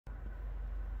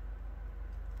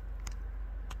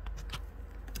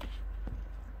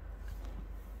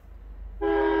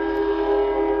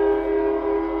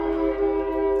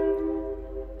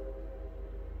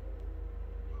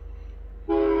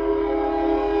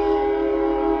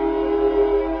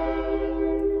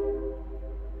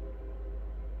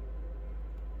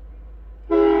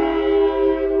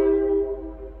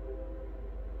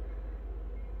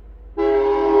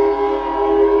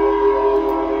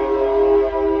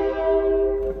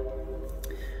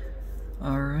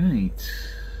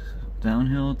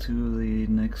downhill to the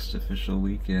next official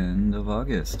weekend of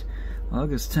August.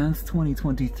 August 10th,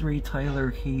 2023,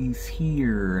 Tyler Hayes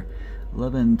here.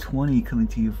 11:20 coming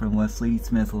to you from West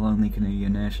Ladysmith along the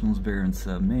Canadian Nationals Barron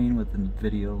Sub Main with a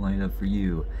video lined up for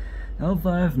you.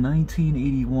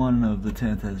 L519 of the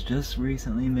 10th has just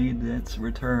recently made its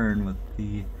return with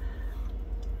the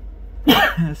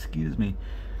excuse me,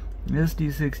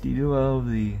 SD60 duo of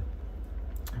the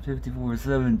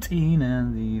 5417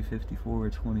 and the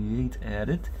 5428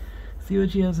 added. See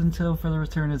what she has in tow for the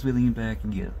return as we lean back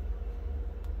and get.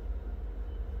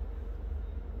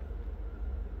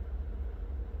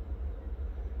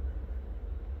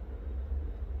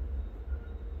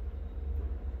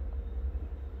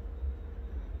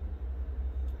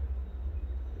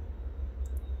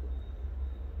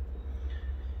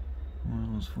 One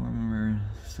of those former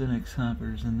Cynics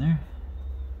hoppers in there.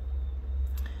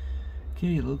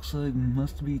 Okay, it looks like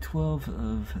must be 12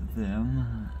 of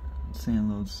them.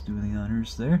 Sandload's doing the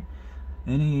honors there.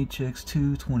 NAHX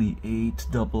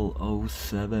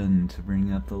 228-007 to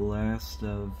bring up the last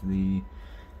of the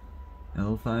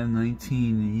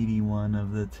L519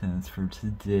 of the 10th for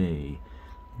today.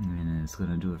 And it's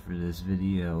gonna do it for this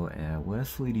video at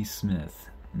West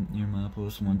Ladysmith near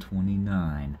milepost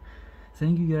 129.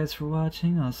 Thank you guys for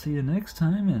watching. I'll see you next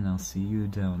time, and I'll see you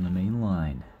down the main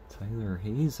line. Tyler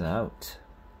Hayes out.